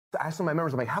I asked some of my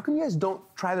members, I'm like, how come you guys don't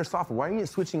try their software? Why aren't you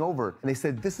switching over? And they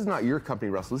said, this is not your company,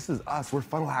 Russell. This is us. We're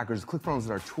funnel hackers. ClickFunnels is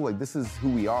our tool. Like, this is who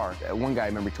we are. One guy I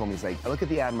remember told me, he's like, I look at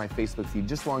the ad in my Facebook feed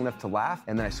just long enough to laugh,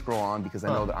 and then I scroll on because I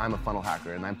know that I'm a funnel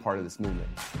hacker and I'm part of this movement.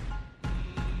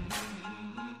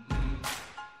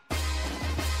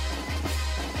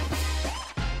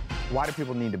 Why do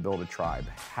people need to build a tribe?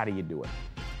 How do you do it?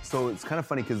 So it's kind of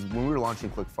funny because when we were launching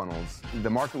ClickFunnels, the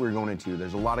market we were going into,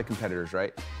 there's a lot of competitors,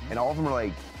 right? And all of them are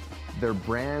like, they're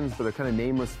brands, but they're kind of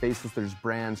nameless, faceless. There's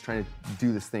brands trying to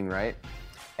do this thing, right?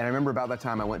 And I remember about that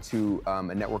time I went to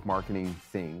a network marketing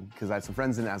thing because I had some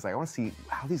friends in it. I was like, I want to see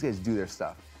how these guys do their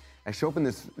stuff. I show up in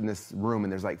this room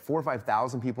and there's like 4,000 or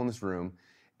 5,000 people in this room,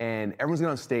 and everyone's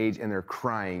going on stage and they're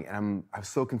crying, and I was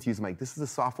so confused. I'm like, this is a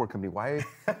software company. Why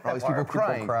are all these people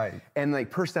crying? And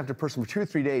like person after person for 2 or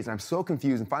 3 days, and I'm so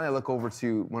confused. And finally, I look over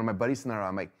to one of my buddies in there.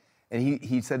 I'm like, and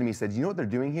he said to me, he said, you know what they're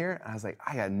doing here? And I was like,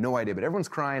 I had no idea, but everyone's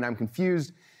crying. I'm confused.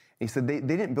 And he said they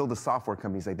didn't build a software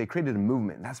company. He's like, they created a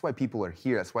movement. And that's why people are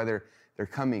here. That's why they're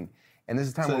coming. And this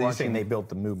is time so we're you're launching. saying they built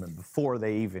the movement before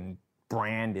they even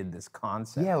branded this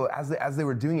concept? Yeah, well, as they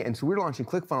were doing it. And so we were launching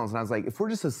ClickFunnels, and I was like, if we're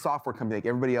just a software company like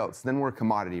everybody else, then we're a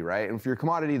commodity, right? And if you're a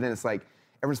commodity, then it's like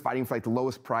everyone's fighting for like the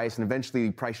lowest price, and eventually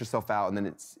you price yourself out, and then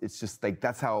it's just like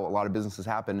that's how a lot of businesses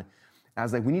happen. And I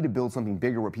was like, we need to build something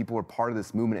bigger where people are part of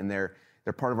this movement and they're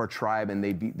part of our tribe, and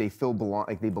they feel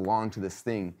like they belong to this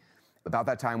thing. About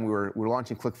that time, we were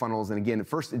launching ClickFunnels, and again, at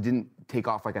first it didn't take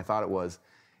off like I thought it was.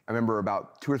 I remember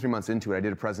about 2 or 3 months into it, I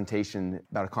did a presentation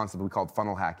about a concept we called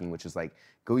funnel hacking, which is like,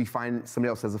 you find somebody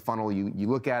else has a funnel, you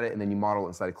look at it, and then you model it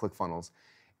inside of ClickFunnels.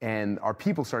 And our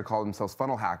people started calling themselves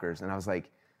funnel hackers, and I was like,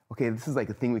 okay, this is like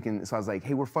a thing we can, so I was like,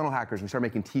 hey, we're funnel hackers. We started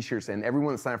making t-shirts, and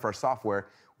everyone that signed up for our software,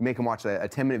 we make them watch a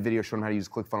 10-minute video showing them how to use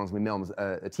ClickFunnels. We mail them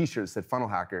a t-shirt that said funnel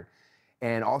hacker.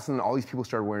 And all of a sudden, all these people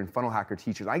started wearing funnel hacker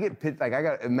t-shirts. I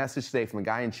got a message today from a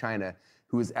guy in China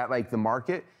who was at like the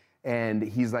market, and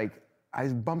he's like, I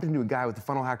bumped into a guy with the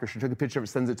funnel hacker shirt, took a picture of it,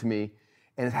 sends it to me,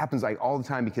 and it happens like all the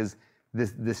time because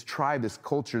this tribe, this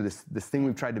culture, this thing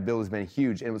we've tried to build has been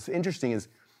huge. And what's interesting is,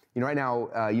 right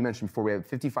now, you mentioned before, we have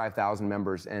 55,000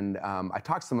 members, and I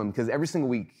talked to some of them because every single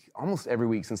week, almost every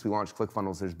week since we launched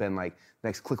ClickFunnels, there's been like the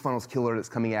next ClickFunnels killer that's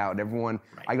coming out, and everyone,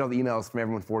 I get all the emails from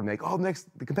everyone forward, and like, oh,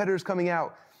 the competitor's coming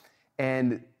out.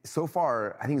 And so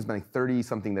far, I think it's been like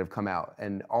 30-something that have come out,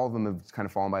 and all of them have kind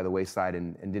of fallen by the wayside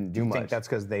and didn't do much. Do you think that's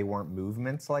because they weren't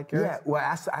movements like yours? Yeah, well, I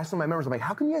asked some of my members, I'm like,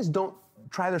 how come you guys don't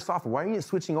try their software? Why aren't you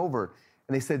switching over?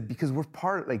 And they said, because we're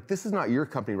this is not your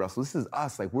company, Russell. This is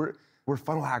us. Like, we're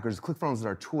funnel hackers. ClickFunnels is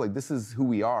our tool. Like, this is who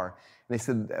we are. And they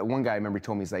said, one guy I remember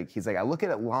told me, he's like, I look at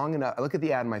it long enough, I look at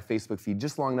the ad in my Facebook feed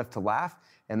just long enough to laugh,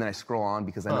 and then I scroll on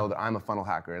because I know that I'm a funnel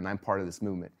hacker and I'm part of this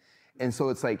movement. And so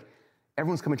it's like,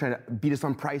 everyone's coming trying to beat us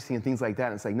on pricing and things like that.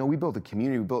 And it's like, no, we built a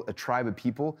community, we built a tribe of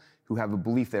people who have a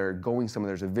belief they're going somewhere,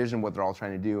 there's a vision, what they're all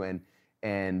trying to do.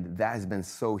 And that has been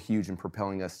so huge in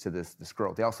propelling us to this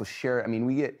growth. They also share,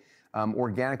 we get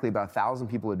organically about 1,000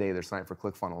 people a day that are signing up for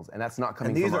ClickFunnels, and that's not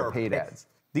coming from our paid ads.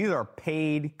 These are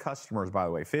paid customers, by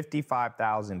the way,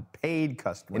 55,000 paid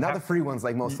customers. And not the free ones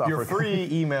like most software. Your free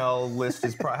email list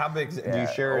is how big do you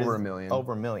share? Over 1 million.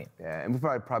 Over 1 million. Yeah, and we've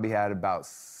probably had about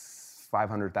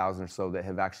 500,000 or so that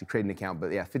have actually created an account,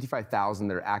 but yeah, 55,000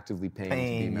 that are actively paying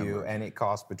to be members. You, and it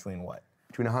costs between what?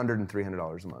 Between $100 and $300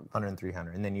 a month. 100 and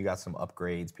 300, and then you got some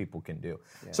upgrades people can do.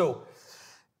 Yeah. So,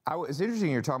 it's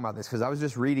interesting you're talking about this because I was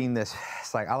just reading this.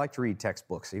 It's like I like to read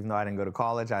textbooks, even though I didn't go to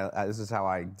college. This is how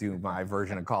I do my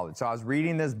version of college. So I was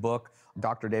reading this book,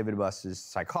 Dr. David Buss's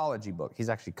psychology book. He's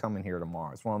actually coming here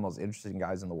tomorrow. It's one of the most interesting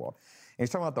guys in the world. And he's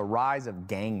talking about the rise of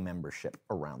gang membership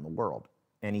around the world.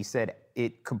 And he said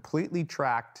it completely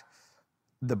tracked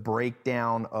the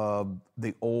breakdown of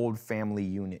the old family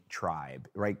unit tribe,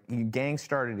 right? Gangs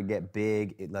started to get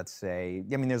big, let's say.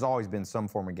 There's always been some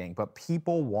form of gang, but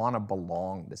people want to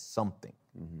belong to something.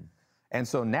 Mm-hmm. And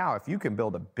so now if you can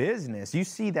build a business, you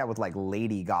see that with like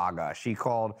Lady Gaga. She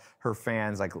called her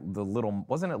fans like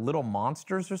wasn't it Little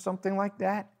Monsters or something like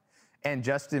that? And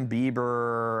Justin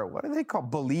Bieber, what are they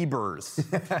called? Beliebers.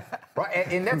 Right?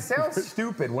 And that sounds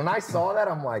stupid. When I saw that,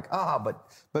 I'm like,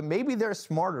 but maybe they're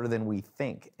smarter than we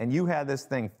think. And you had this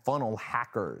thing, funnel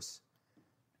hackers.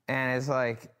 And it's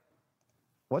like,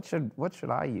 what should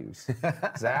I use?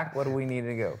 Zach, what do we need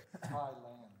to go?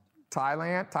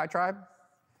 Thailand? Thai tribe?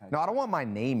 No, I don't want my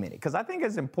name in it, because I think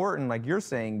it's important, like you're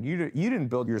saying, you didn't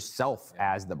build yourself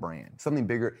as the brand. Something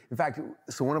bigger. In fact,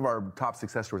 so one of our top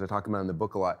success stories I talk about in the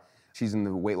book a lot, she's in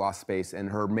the weight loss space, and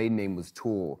her maiden name was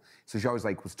Tool. So she always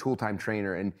was Tool Time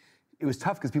Trainer, and it was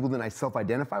tough because people didn't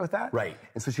self-identify with that. Right.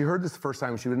 And so she heard this the first time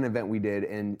when she was at an event we did,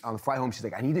 and on the flight home, she's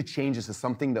like, I need to change this to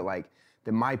something that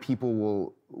that my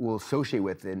people will associate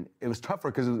with. And it was tough for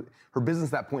her because her business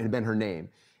at that point had been her name.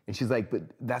 And she's like, but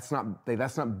that's not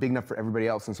big enough for everybody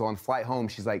else. And so on the flight home,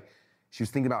 she was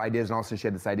thinking about ideas, and all of a sudden she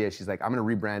had this idea. She's like, I'm gonna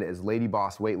rebrand it as Lady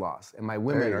Boss Weight Loss. And my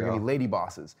women are gonna be lady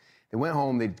bosses. They went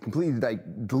home, they completely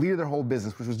deleted their whole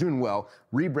business, which was doing well,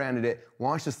 rebranded it,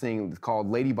 launched this thing called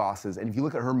Lady Bosses. And if you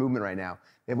look at her movement right now,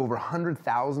 they have over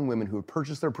 100,000 women who have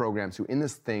purchased their programs, who are in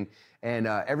this thing. And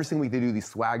every single week they do these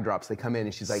swag drops. They come in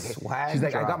and she's like, I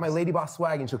got my Lady Boss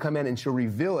swag, and she'll come in and she'll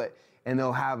reveal it. And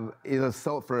it'll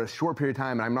sell it for a short period of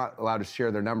time. And I'm not allowed to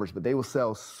share their numbers, but they will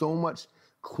sell so much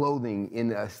clothing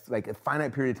in a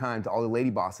finite period of time to all the lady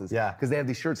bosses. Yeah. Because they have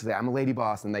these shirts that say, I'm a lady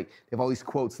boss, and they have all these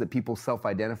quotes that people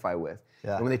self-identify with.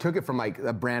 Yeah. And when they took it from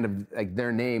a brand of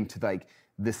their name to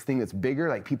this thing that's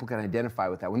bigger, people can identify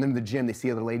with that. When they're in the gym, they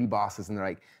see other lady bosses, and they're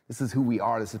like, this is who we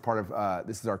are. This is part of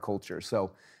this is our culture.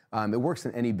 So it works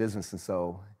in any business, and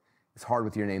so it's hard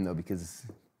with your name though, because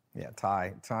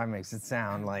Thai makes it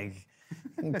sound like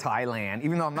Thailand,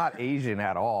 even though I'm not Asian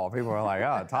at all. People are like,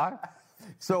 oh, Thai.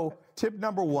 So tip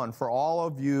number one for all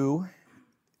of you,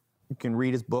 you can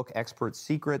read his book, Expert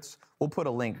Secrets. We'll put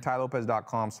a link,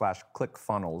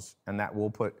 tailopez.com/clickfunnels, and that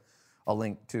will put a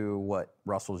link to what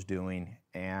Russell's doing.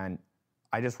 And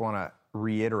I just want to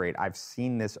reiterate, I've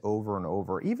seen this over and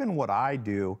over. Even what I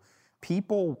do,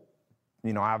 people, I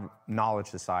have Knowledge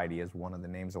Society as one of the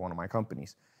names of one of my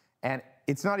companies. And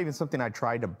it's not even something I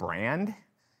try to brand.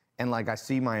 And I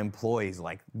see my employees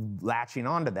latching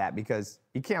onto that, because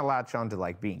you can't latch onto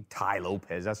being Tai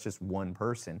Lopez. That's just one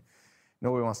person.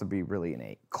 Nobody wants to be really in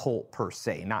a cult per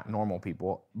se, not normal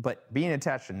people. But being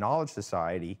attached to Knowledge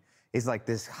Society is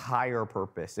this higher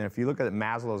purpose. And if you look at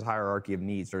Maslow's hierarchy of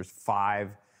needs, there's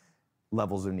 5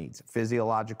 levels of needs.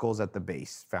 Physiological is at the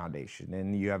base foundation.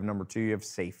 And you have number 2, you have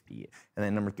safety. And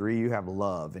then number 3, you have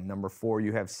love. And number 4,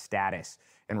 you have status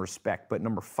and respect. But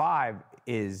number 5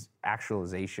 is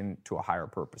actualization to a higher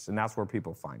purpose. And that's where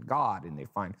people find God, and they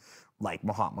find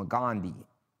Mahatma Gandhi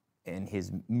and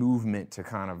his movement to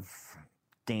kind of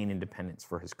gain independence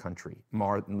for his country,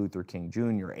 Martin Luther King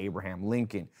Jr., Abraham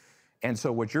Lincoln. And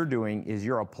so what you're doing is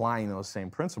you're applying those same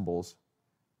principles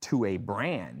to a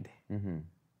brand. Mm-hmm.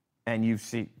 And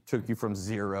took you from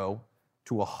 0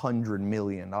 to $100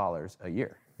 million a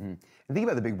year. And think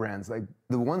about the big brands,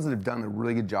 the ones that have done a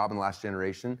really good job in the last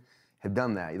generation have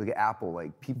done that. You look at Apple,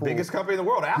 people. Biggest company in the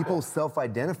world, Apple. People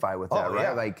self-identify with that,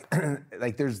 right? Yeah.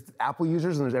 There's Apple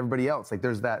users and there's everybody else.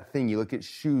 There's that thing. You look at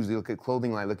shoes, you look at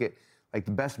clothing line, look at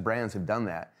the best brands have done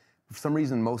that. For some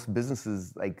reason, most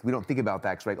businesses, we don't think about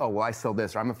that. Because I sell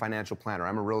this, or I'm a financial planner,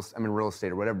 I'm in real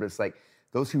estate or whatever. But it's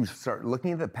those who start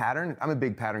looking at the pattern. I'm a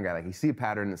big pattern guy. You see a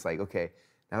pattern, it's okay,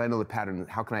 now that I know the pattern,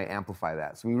 how can I amplify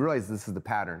that? So we realize this is the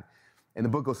pattern. And the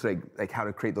book goes through how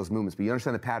to create those movements. But you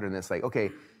understand the pattern, it's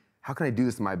okay, how can I do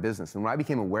this in my business? And when I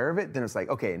became aware of it, then it's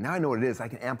okay, now I know what it is. I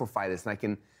can amplify this,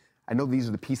 and I know these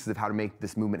are the pieces of how to make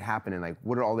this movement happen, and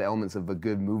what are all the elements of a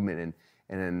good movement,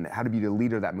 and how to be the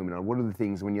leader of that movement, and what are the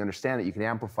things, when you understand it, you can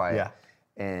amplify it.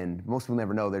 And most people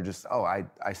never know. They're just, I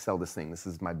sell this thing. This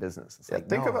is my business. It's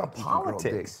think about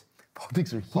politics.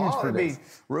 Politics are huge for this.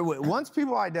 Once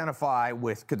people identify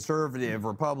with conservative,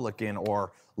 Republican,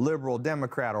 or liberal,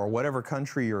 Democrat, or whatever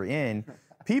country you're in,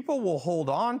 people will hold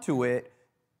on to it,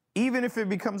 even if it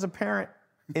becomes apparent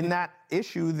in that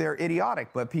issue they're idiotic.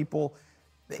 But people,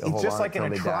 it's just like in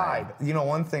a tribe.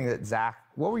 One thing that Zach,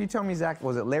 what were you telling me, Zach?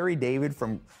 Was it Larry David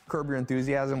from Curb Your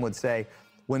Enthusiasm would say,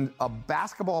 when a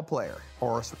basketball player,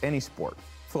 or any sport,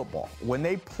 football, when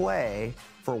they play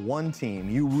for one team,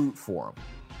 you root for them.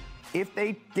 If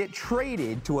they get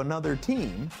traded to another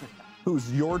team,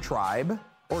 who's your tribe,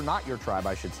 or not your tribe,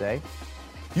 I should say,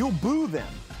 you'll boo them.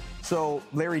 So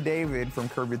Larry David from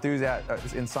Curb Your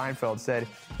Enthusiasm in Seinfeld said,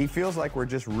 he feels like we're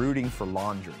just rooting for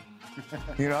laundry.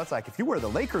 It's if you wear the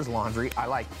Lakers laundry, I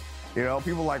like it.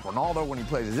 People like Ronaldo when he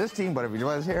plays with this team, but if he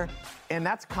plays here, and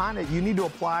that's you need to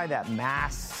apply that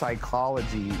mass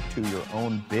psychology to your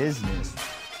own business.